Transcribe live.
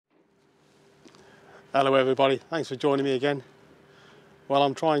Hello everybody, thanks for joining me again. Well,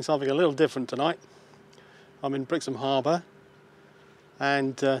 I'm trying something a little different tonight. I'm in Brixham Harbour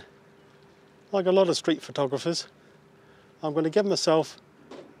and like a lot of street photographers, I'm going to give myself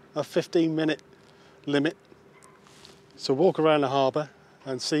a 15-minute limit to walk around the harbour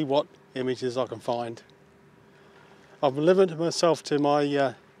and see what images I can find. I've limited myself to my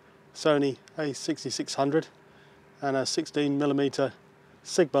Sony A6600 and a 16mm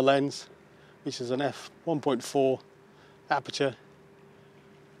Sigma lens, which is an f1.4 aperture,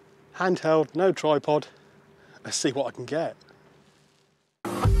 handheld, no tripod. Let's see what I can get.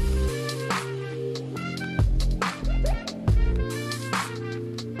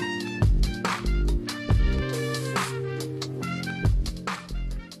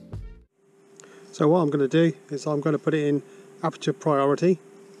 So what I'm going to do is I'm going to put it in aperture priority,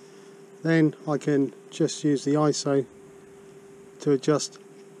 then I can just use the ISO to adjust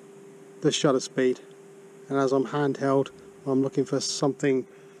the shutter speed, and as I'm handheld I'm looking for something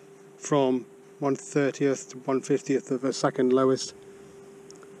from 1/30th to 1/50th of a second lowest,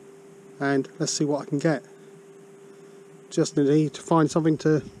 and let's see what I can get. Just need to find something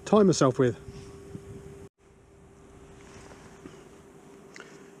to time myself with.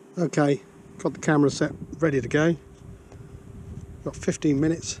 Okay, got the camera set ready to go. Got 15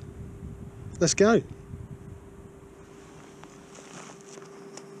 minutes. Let's go.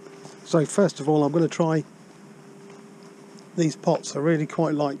 So first of all, I'm going to try these pots. I really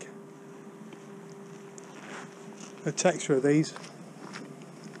quite like the texture of these.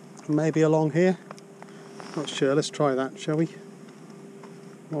 Maybe along here, not sure. Let's try that, shall we?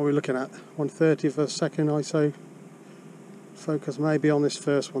 What are we looking at? 1/30th of a second ISO focus, maybe on this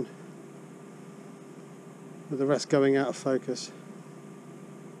first one, with the rest going out of focus.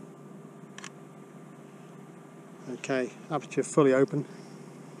 Okay, aperture fully open.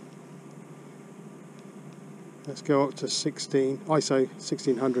 Let's go up to ISO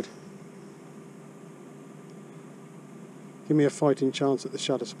 1600. Give me a fighting chance at the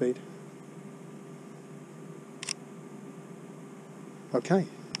shutter speed. Okay.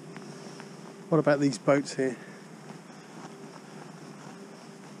 What about these boats here?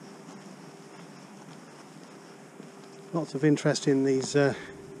 Lots of interest in these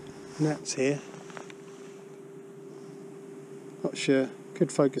nets here. Not sure.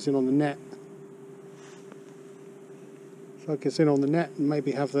 Could focus in on the net. Focus in on the net and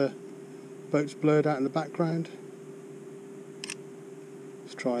maybe have the boats blurred out in the background.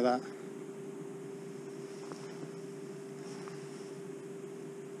 Let's try that.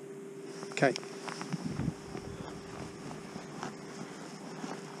 Okay.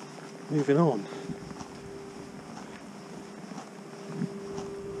 Moving on.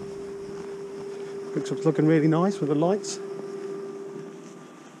 Brixham's looking really nice with the lights.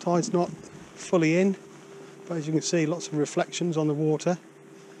 Tide's not fully in, but as you can see, lots of reflections on the water.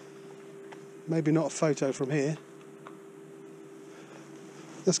 Maybe not a photo from here.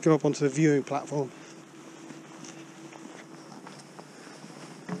 Let's go up onto the viewing platform.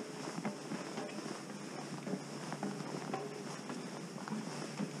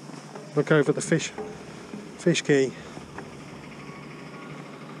 Look over the fish quay.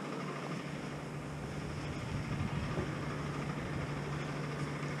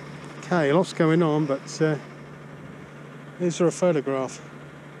 Okay, lots going on, but is there a photograph?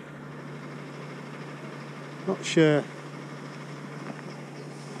 Not sure.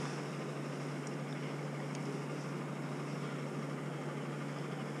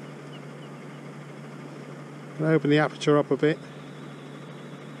 I'll open the aperture up a bit.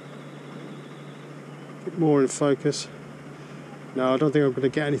 Get more in focus. No, I don't think I'm going to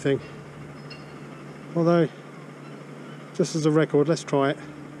get anything. Although, just as a record, let's try it.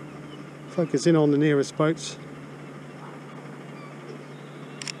 Focus in on the nearest boats.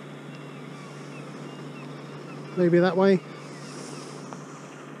 Maybe that way.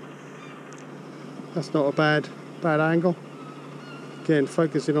 That's not a bad angle. Again,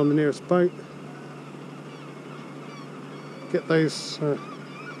 focusing on the nearest boat. Get those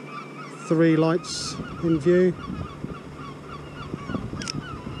 3 lights in view.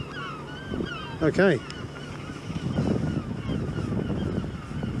 Okay.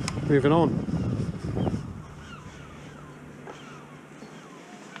 Moving on.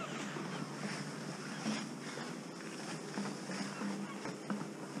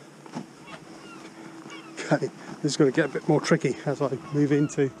 Okay, this is going to get a bit more tricky as I move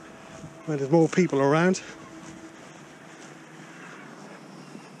into where there's more people around.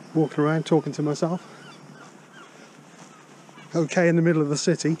 Walking around talking to myself. Okay, in the middle of the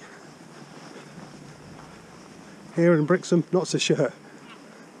city. Here in Brixham, not so sure.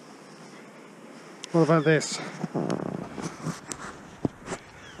 What about this?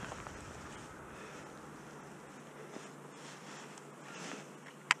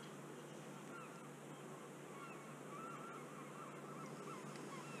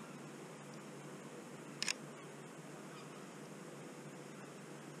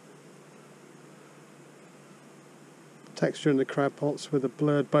 Texture in the crab pots with a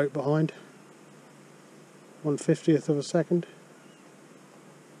blurred boat behind. 1/50th of a second.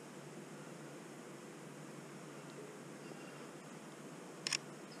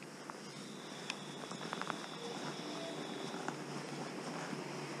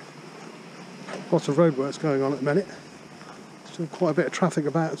 Lots of roadworks going on at the minute. Still quite a bit of traffic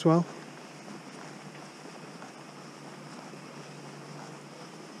about as well.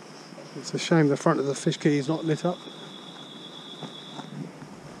 It's a shame the front of the fish quay is not lit up.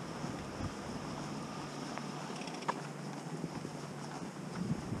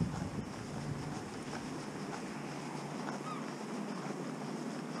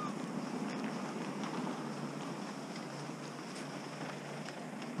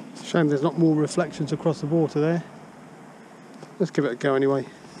 Shame there's not more reflections across the water there. Let's give it a go anyway.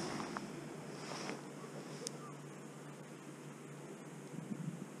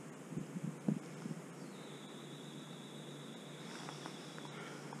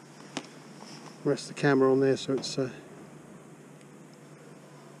 Rest the camera on there so it's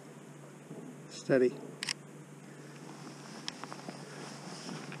steady.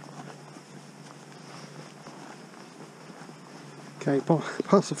 Okay,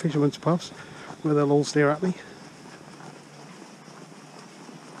 past the fisherman's puffs where they'll all stare at me.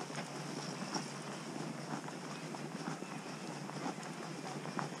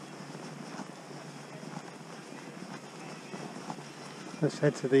 Let's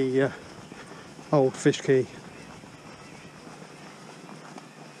head to the old fish quay.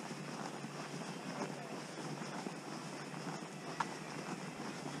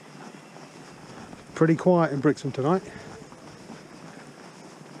 Pretty quiet in Brixham tonight.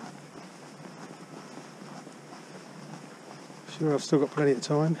 Sure, I've still got plenty of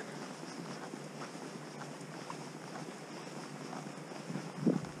time.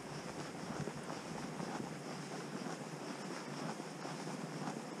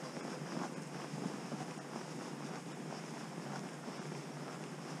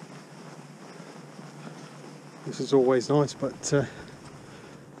 This is always nice, but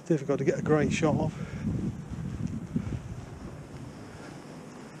difficult to get a great shot of.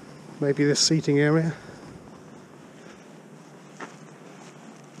 Maybe this seating area.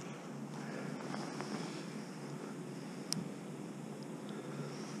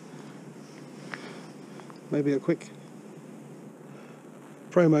 Maybe a quick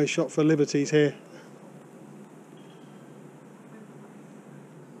promo shot for Liberties here.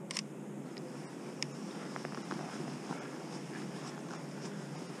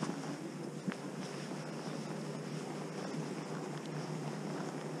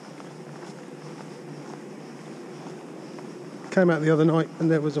 Came out the other night and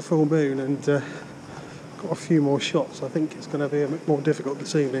there was a full moon and got a few more shots. I think it's going to be a bit more difficult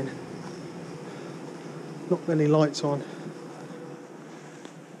this evening. Not many lights on.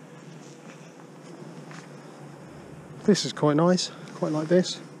 This is quite nice, quite like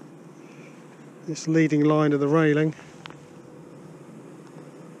this. This leading line of the railing.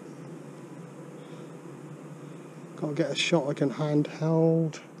 Can't get a shot I can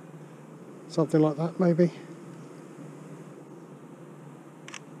handheld. Something like that maybe.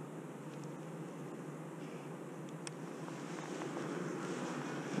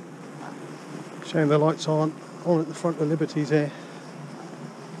 Showing the lights aren't on at the front of Liberties here.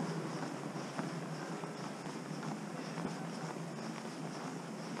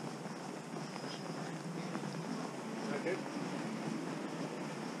 Okay.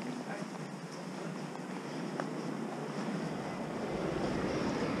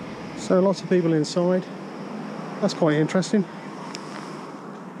 So lots of people inside. That's quite interesting.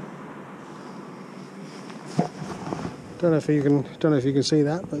 Don't know if you can see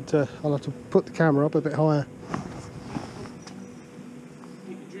that, but I'll have to put the camera up a bit higher.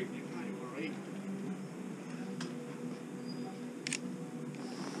 You can drink it, can't you, alright?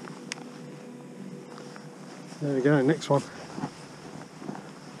 There we go, next one.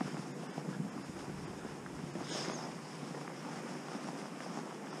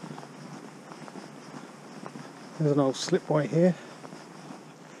 There's an old slipway here.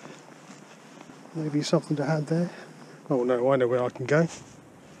 Maybe something to add there. Oh no, I know where I can go.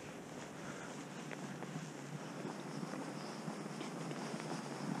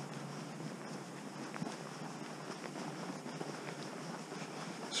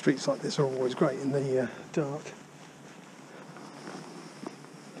 Streets like this are always great in the dark.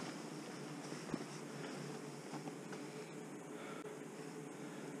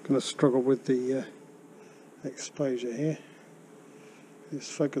 Going to struggle with the exposure here.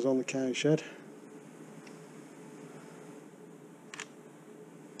 Let's focus on the cow shed.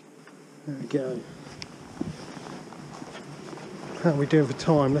 There we go. How are we doing for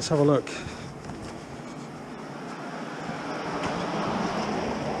time? Let's have a look.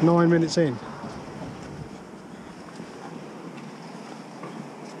 9 minutes in.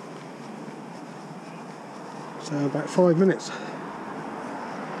 So about 5 minutes.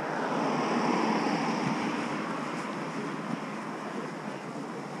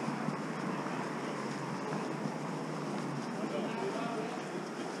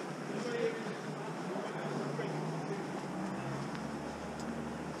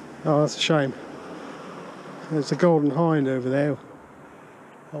 Oh, that's a shame. There's the Golden Hind over there.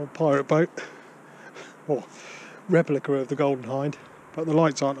 Old pirate boat. Or replica of the Golden Hind. But the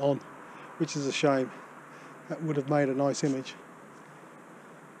lights aren't on, which is a shame. That would have made a nice image.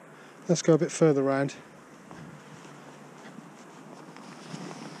 Let's go a bit further round.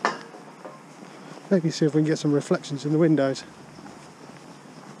 Maybe see if we can get some reflections in the windows.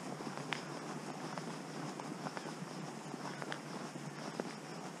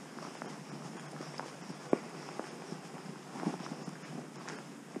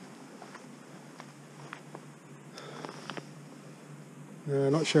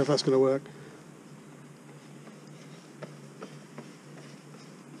 Not sure if that's going to work.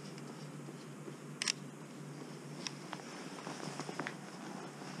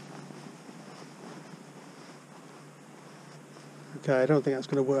 Okay, I don't think that's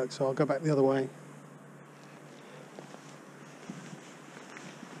going to work, so I'll go back the other way.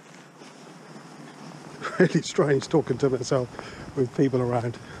 Really strange talking to myself with people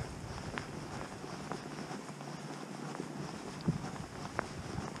around.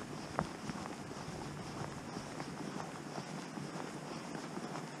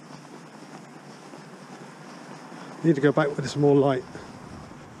 Need to go back with some more light.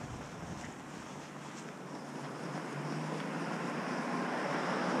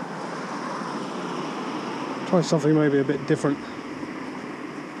 Try something maybe a bit different.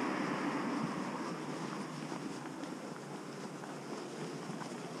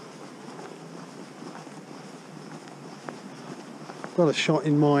 Got a shot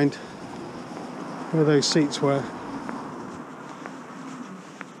in mind where those seats were.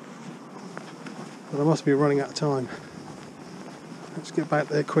 But I must be running out of time. Let's get back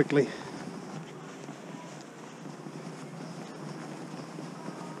there quickly.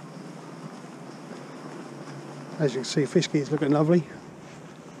 As you can see, Fishkey's looking lovely.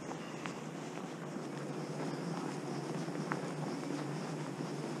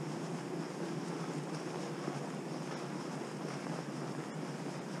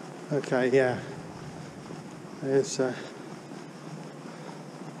 Okay, yeah. There's a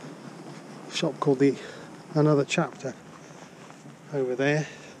shop called the Another Chapter over there.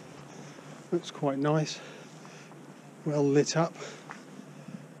 Looks quite nice. Well lit up.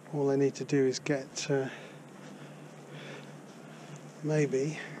 All I need to do is get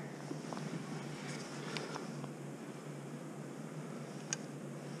maybe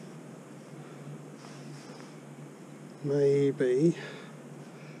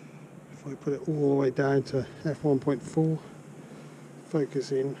if I put it all the way down to f1.4,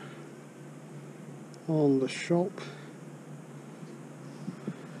 focus in on the shop.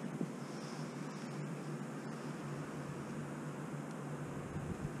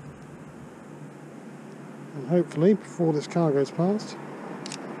 And hopefully before this car goes past,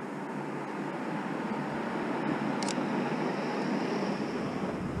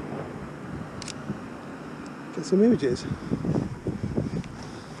 get some images.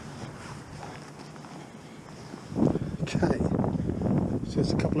 Okay,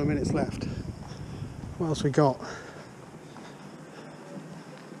 just a couple of minutes left. What else we got?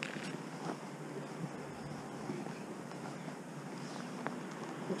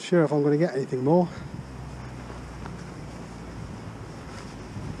 Not sure if I'm going to get anything more.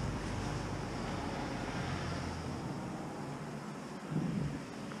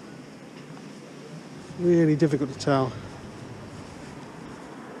 Really difficult to tell.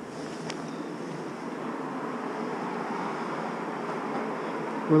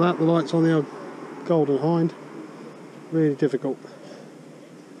 Without the lights on the Golden Hind, really difficult.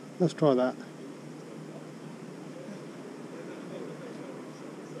 Let's try that.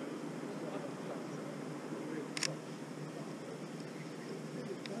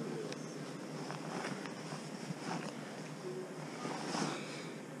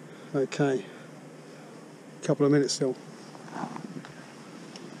 Okay, a couple of minutes still.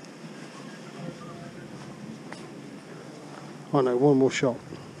 I know, one more shot.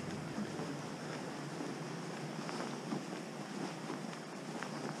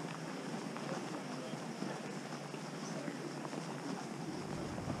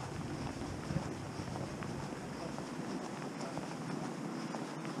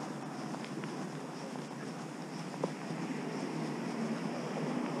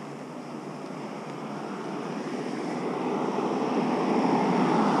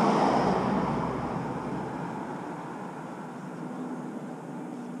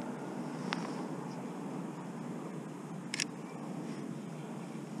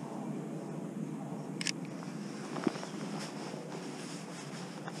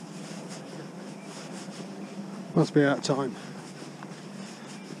 Must be out of time.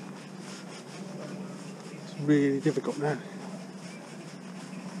 It's really difficult now.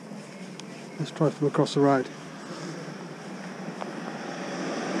 Let's try from across the road.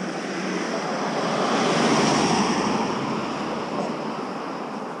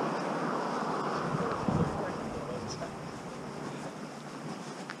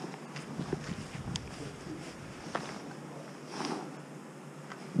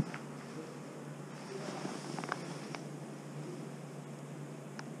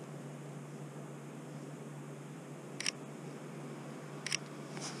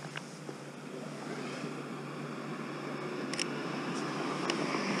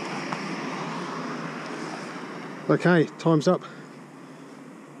 Okay, time's up.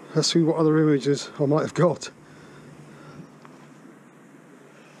 Let's see what other images I might have got.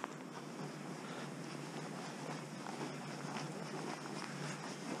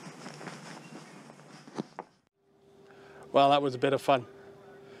 Well, that was a bit of fun.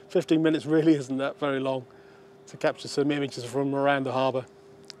 15 minutes really isn't that very long to capture some images from around the harbour.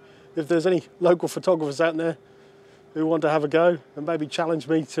 If there's any local photographers out there who want to have a go and maybe challenge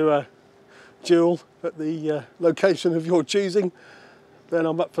me to a duel at the location of your choosing, then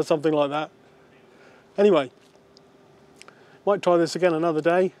I'm up for something like that. Anyway, might try this again another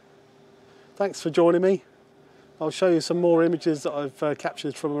day. Thanks for joining me. I'll show you some more images that I've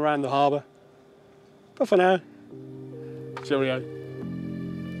captured from around the harbour. But for now, cheerio.